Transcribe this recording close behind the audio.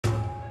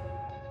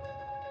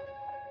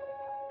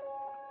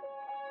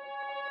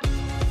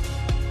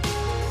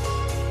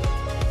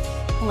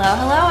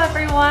Hello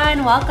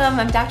everyone. Welcome.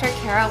 I'm Dr.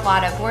 Kara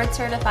Wada, board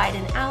certified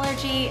in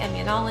allergy,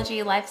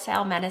 immunology,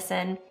 lifestyle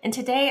medicine. And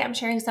today I'm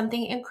sharing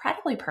something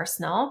incredibly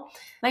personal,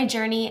 my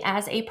journey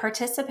as a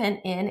participant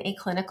in a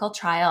clinical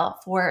trial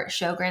for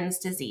Sjogren's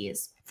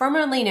disease,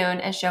 formerly known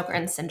as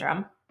Sjogren's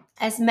syndrome.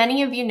 As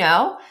many of you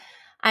know,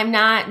 I'm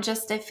not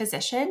just a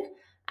physician.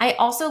 I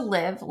also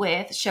live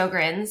with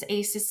Sjogren's,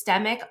 a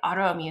systemic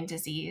autoimmune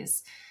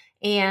disease.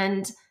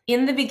 And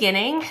in the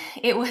beginning,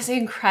 it was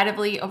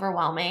incredibly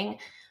overwhelming.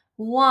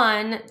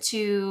 One,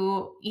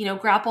 to,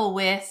 grapple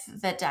with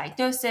the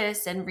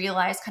diagnosis and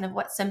realize kind of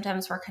what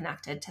symptoms were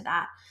connected to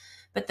that.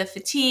 But the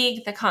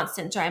fatigue, the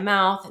constant dry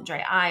mouth and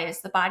dry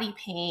eyes, the body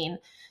pain,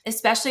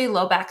 especially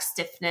low back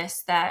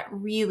stiffness that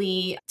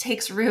really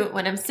takes root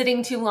when I'm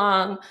sitting too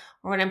long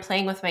or when I'm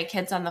playing with my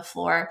kids on the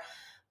floor.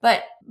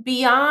 But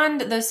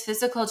beyond those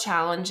physical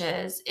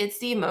challenges, it's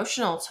the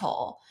emotional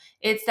toll.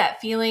 It's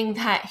that feeling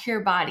that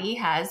your body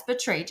has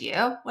betrayed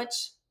you,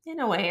 which in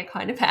a way it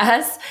kind of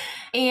has,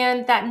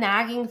 and that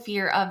nagging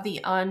fear of the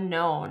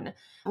unknown,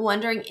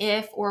 wondering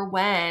if or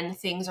when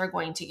things are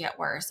going to get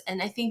worse. And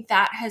I think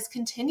that has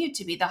continued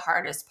to be the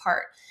hardest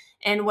part,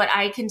 and what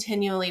I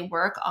continually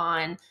work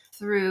on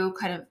through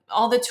kind of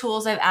all the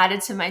tools I've added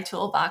to my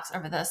toolbox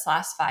over this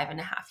last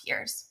 5.5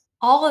 years.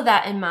 All of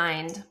that in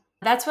mind,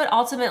 that's what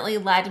ultimately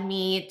led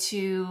me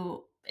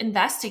to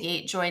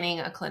investigate joining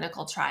a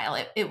clinical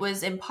trial. It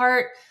was in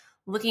part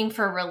looking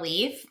for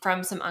relief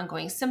from some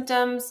ongoing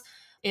symptoms.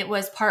 It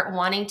was part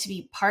wanting to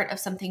be part of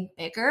something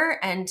bigger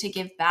and to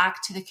give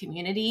back to the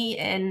community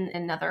in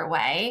another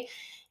way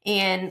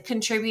and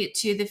contribute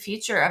to the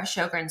future of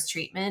Sjogren's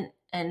treatment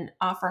and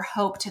offer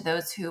hope to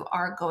those who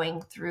are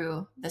going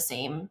through the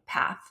same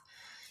path.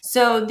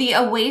 So the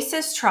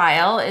OASIZ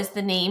trial is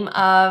the name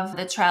of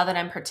the trial that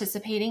I'm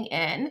participating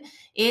in.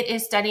 It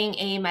is studying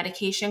a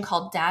medication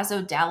called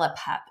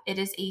Dazodalibep. It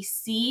is a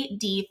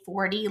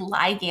CD40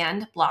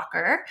 ligand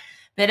blocker.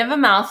 Bit of a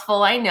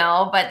mouthful, I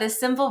know, but the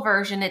simple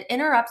version, it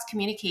interrupts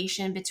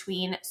communication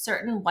between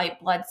certain white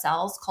blood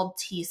cells called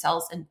T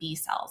cells and B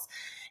cells.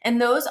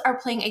 And those are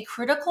playing a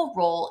critical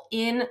role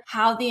in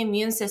how the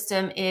immune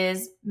system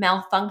is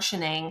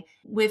malfunctioning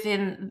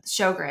within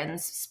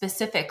Sjogren's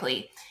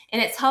specifically.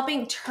 And it's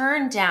helping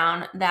turn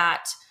down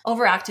that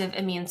overactive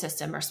immune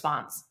system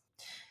response.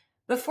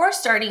 Before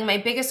starting, my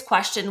biggest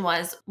question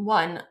was,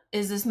 one,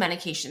 is this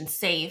medication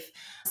safe?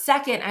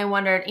 Second, I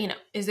wondered,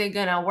 is it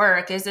going to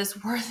work? Is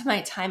this worth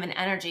my time and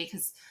energy?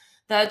 Because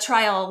the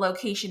trial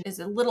location is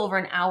a little over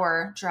an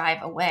hour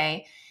drive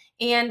away.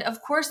 And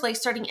of course, like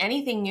starting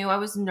anything new, I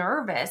was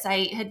nervous.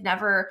 I had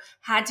never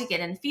had to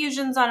get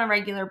infusions on a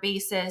regular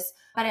basis,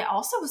 but I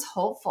also was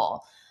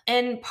hopeful.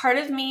 And part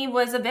of me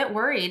was a bit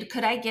worried,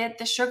 could I get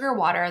the sugar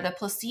water, the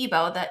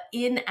placebo, the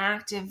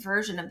inactive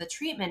version of the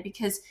treatment?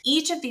 Because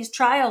each of these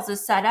trials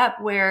is set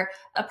up where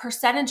a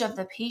percentage of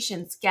the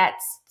patients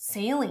gets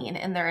saline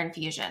in their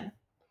infusion.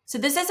 So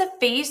this is a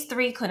phase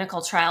 3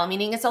 clinical trial,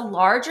 meaning it's a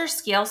larger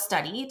scale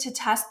study to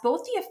test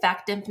both the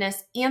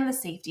effectiveness and the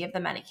safety of the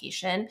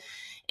medication.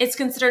 It's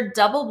considered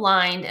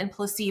double-blind and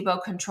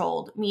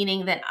placebo-controlled,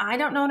 meaning that I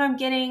don't know what I'm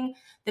getting.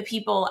 The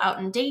people out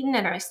in Dayton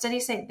at our study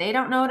site, they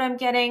don't know what I'm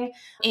getting.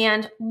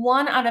 And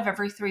 1 out of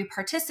every 3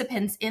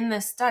 participants in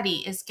this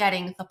study is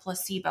getting the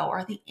placebo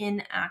or the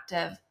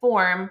inactive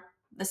form,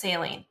 the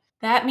saline.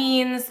 That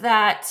means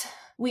that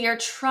we are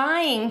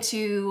trying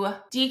to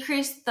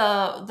decrease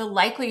the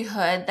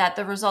likelihood that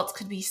the results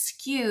could be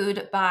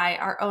skewed by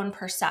our own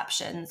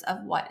perceptions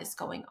of what is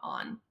going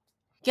on.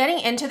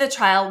 Getting into the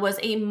trial was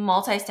a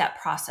multi-step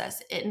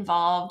process. It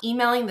involved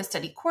emailing the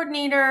study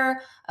coordinator,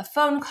 a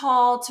phone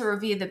call to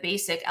review the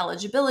basic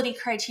eligibility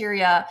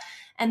criteria,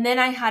 and then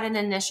I had an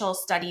initial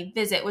study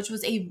visit, which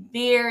was a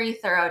very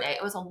thorough day.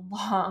 It was a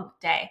long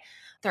day.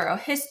 Thorough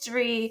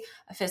history,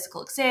 a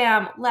physical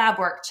exam, lab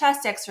work,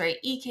 chest x-ray,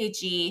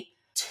 EKG,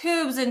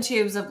 tubes and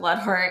tubes of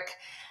blood work.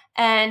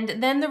 And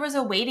then there was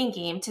a waiting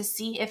game to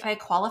see if I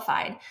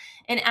qualified.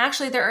 And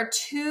actually, there are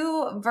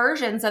 2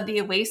 versions of the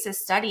OASIZ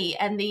study.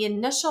 And the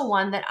initial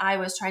one that I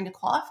was trying to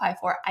qualify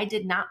for, I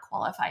did not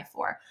qualify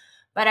for.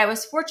 But I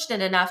was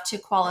fortunate enough to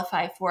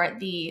qualify for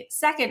the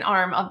second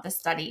arm of the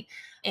study.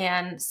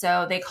 And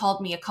so they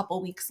called me a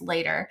couple weeks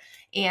later,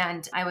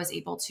 and I was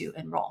able to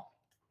enroll.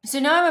 So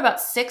now I'm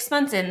about 6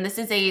 months in. This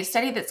is a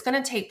study that's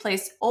going to take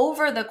place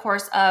over the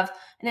course of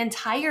an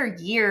entire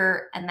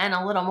year and then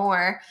a little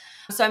more.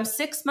 So I'm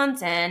 6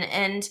 months in,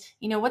 and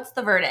what's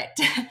the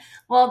verdict?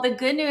 Well, the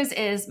good news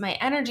is my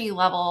energy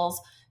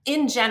levels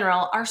in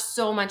general are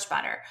so much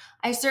better.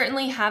 I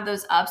certainly have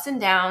those ups and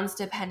downs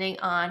depending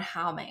on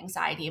how my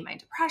anxiety and my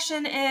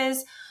depression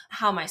is,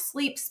 how my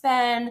sleep's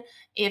been,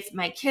 if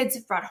my kids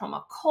have brought home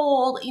a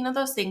cold,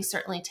 those things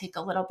certainly take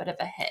a little bit of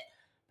a hit.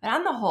 But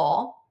on the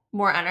whole,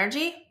 more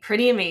energy,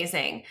 pretty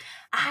amazing.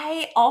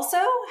 I also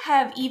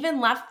have even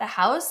left the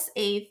house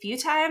a few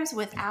times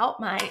without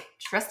my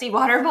trusty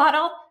water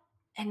bottle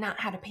and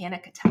not had a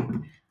panic attack.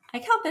 I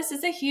count this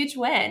as a huge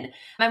win.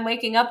 I'm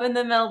waking up in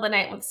the middle of the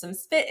night with some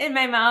spit in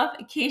my mouth.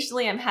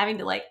 Occasionally I'm having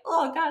to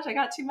oh gosh, I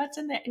got too much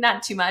in there.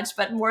 Not too much,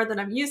 but more than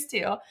I'm used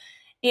to.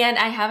 And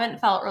I haven't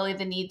felt really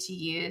the need to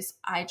use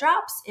eye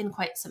drops in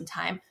quite some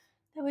time.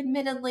 Though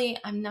admittedly,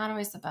 I'm not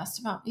always the best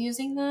about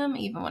using them,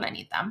 even when I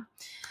need them.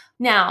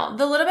 Now,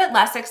 the little bit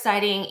less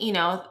exciting,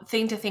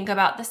 thing to think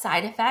about, the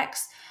side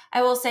effects.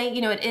 I will say,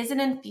 it is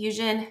an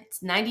infusion.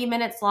 It's 90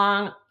 minutes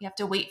long. You have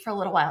to wait for a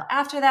little while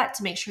after that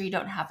to make sure you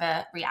don't have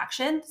a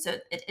reaction. So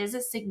it is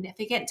a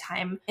significant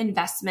time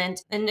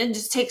investment, and it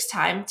just takes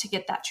time to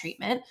get that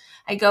treatment.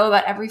 I go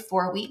about every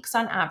 4 weeks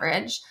on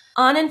average.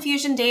 On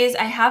infusion days,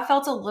 I have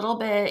felt a little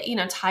bit,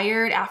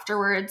 tired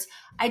afterwards.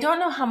 I don't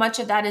know how much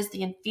of that is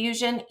the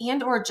infusion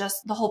and or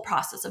just the whole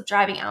process of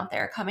driving out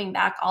there, coming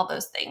back, all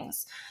those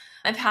things.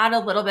 I've had a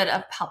little bit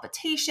of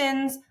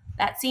palpitations.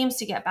 That seems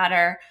to get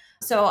better.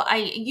 So I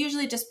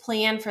usually just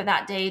plan for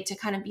that day to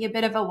kind of be a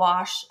bit of a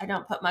wash. I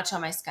don't put much on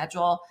my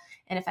schedule.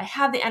 And if I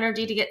have the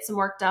energy to get some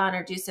work done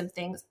or do some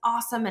things,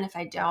 awesome. And if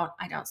I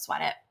don't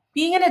sweat it.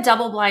 Being in a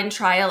double-blind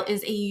trial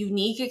is a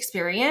unique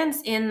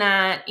experience in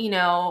that,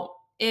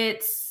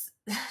 it's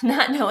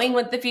not knowing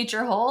what the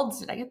future holds.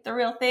 Did I get the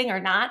real thing or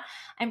not?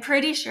 I'm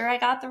pretty sure I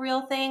got the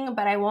real thing,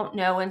 but I won't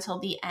know until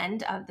the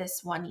end of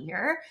this 1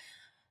 year.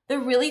 The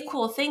really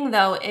cool thing,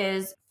 though,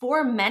 is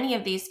for many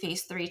of these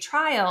phase 3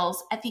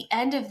 trials, at the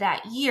end of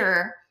that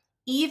year,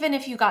 even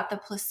if you got the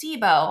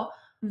placebo,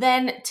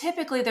 then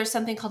typically there's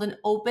something called an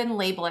open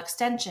label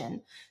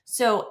extension.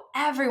 So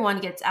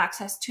everyone gets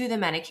access to the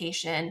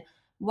medication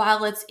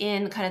while it's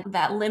in kind of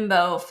that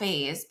limbo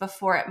phase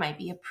before it might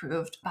be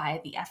approved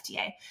by the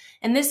FDA.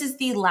 And this is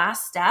the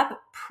last step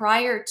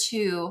prior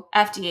to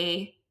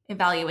FDA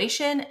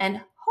evaluation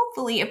and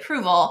hopefully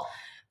approval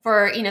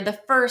for the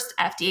first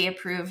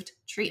FDA-approved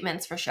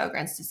treatments for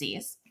Sjogren's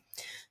disease.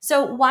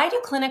 So why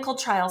do clinical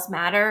trials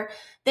matter?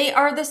 They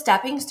are the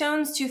stepping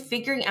stones to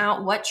figuring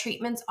out what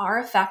treatments are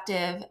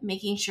effective,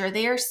 making sure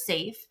they are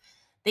safe.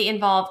 They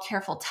involve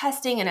careful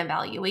testing and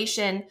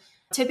evaluation,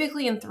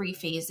 typically in 3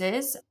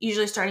 phases,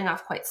 usually starting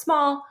off quite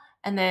small,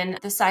 and then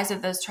the size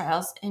of those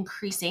trials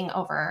increasing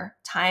over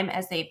time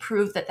as they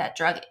prove that that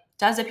drug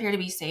does appear to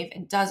be safe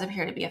and does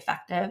appear to be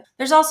effective.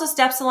 There's also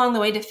steps along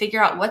the way to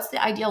figure out what's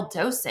the ideal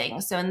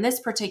dosing. So in this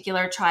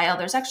particular trial,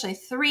 there's actually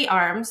 3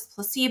 arms,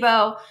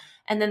 placebo,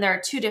 and then there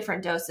are 2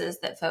 different doses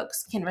that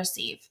folks can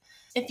receive.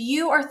 If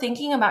you are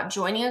thinking about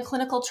joining a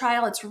clinical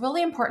trial, it's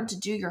really important to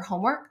do your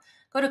homework.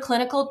 Go to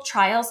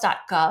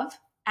clinicaltrials.gov,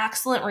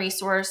 excellent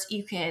resource.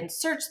 You can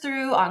search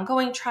through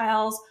ongoing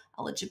trials,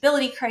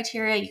 eligibility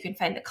criteria. You can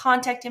find the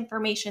contact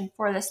information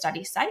for the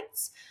study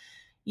sites.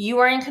 You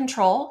are in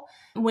control.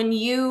 When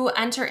you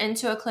enter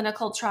into a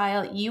clinical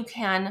trial, you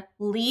can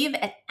leave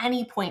at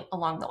any point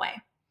along the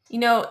way.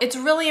 It's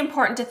really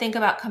important to think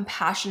about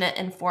compassionate,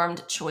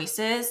 informed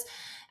choices.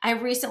 I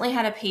recently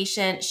had a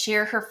patient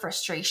share her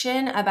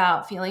frustration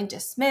about feeling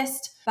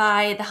dismissed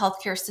by the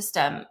healthcare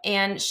system.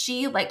 And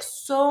she, like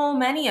so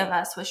many of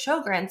us with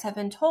Sjogren's, have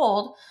been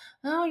told,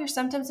 oh, your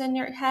symptoms in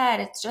your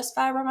head. It's just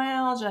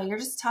fibromyalgia. You're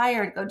just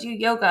tired. Go do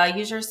yoga,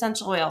 use your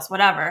essential oils,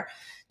 whatever.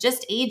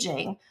 Just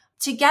aging.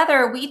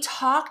 Together, we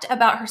talked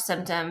about her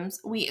symptoms,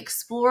 we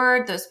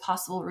explored those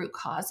possible root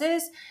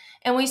causes,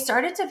 and we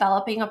started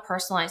developing a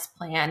personalized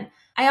plan.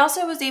 I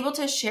also was able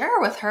to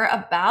share with her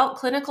about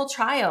clinical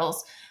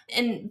trials,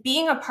 and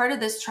being a part of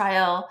this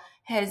trial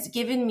has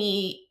given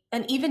me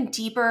an even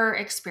deeper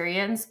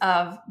experience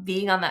of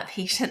being on that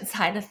patient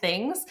side of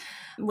things,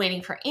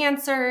 waiting for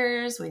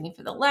answers, waiting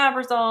for the lab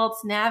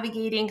results,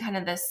 navigating kind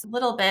of this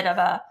little bit of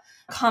a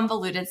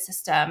convoluted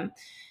system.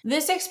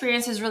 This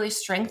experience has really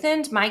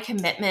strengthened my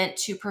commitment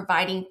to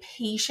providing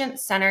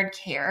patient-centered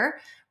care,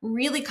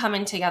 really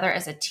coming together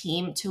as a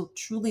team to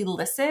truly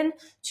listen,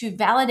 to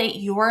validate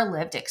your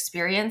lived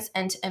experience,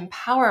 and to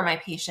empower my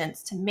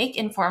patients to make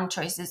informed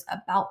choices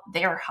about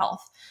their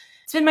health.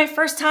 It's been my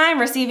first time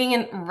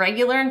receiving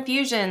regular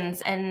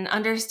infusions and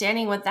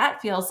understanding what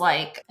that feels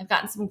like. I've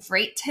gotten some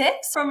great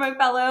tips from my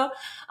fellow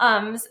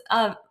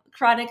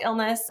chronic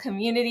illness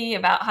community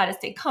about how to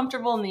stay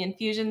comfortable in the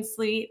infusion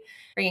suite,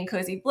 bringing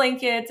cozy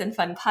blankets and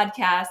fun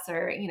podcasts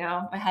or,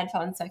 my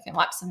headphones so I can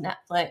watch some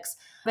Netflix.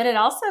 But it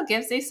also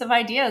gives me some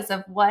ideas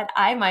of what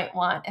I might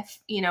want if,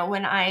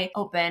 when I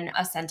open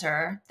a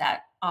center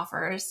that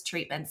offers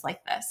treatments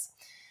like this.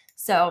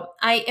 So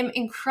I am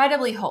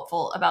incredibly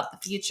hopeful about the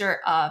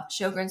future of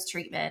Sjogren's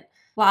treatment.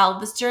 While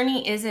this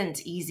journey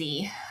isn't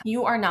easy,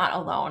 you are not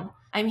alone.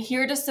 I'm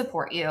here to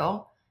support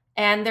you.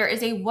 And there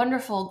is a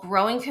wonderful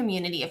growing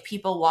community of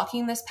people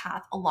walking this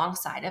path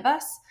alongside of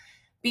us.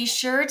 Be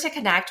sure to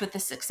connect with the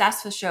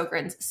Success with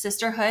Sjogren's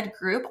Sisterhood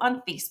group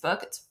on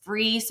Facebook. It's a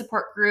free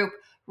support group,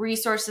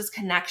 resources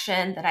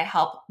connection that I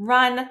help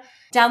run.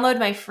 Download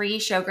my free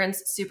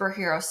Sjogren's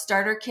Superhero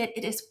Starter Kit.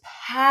 It is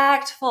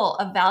packed full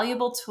of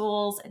valuable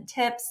tools and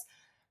tips,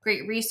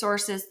 great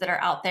resources that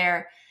are out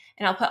there.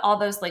 And I'll put all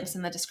those links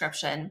in the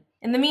description.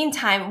 In the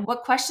meantime,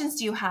 what questions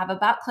do you have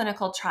about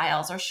clinical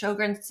trials or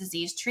Sjogren's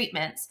disease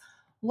treatments?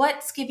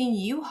 What's giving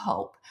you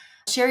hope?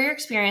 Share your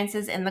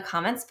experiences in the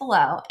comments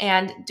below.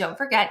 And don't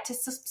forget to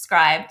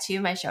subscribe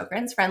to my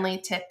Sjogren's friendly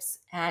tips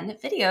and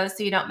videos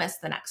so you don't miss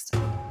the next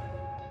one.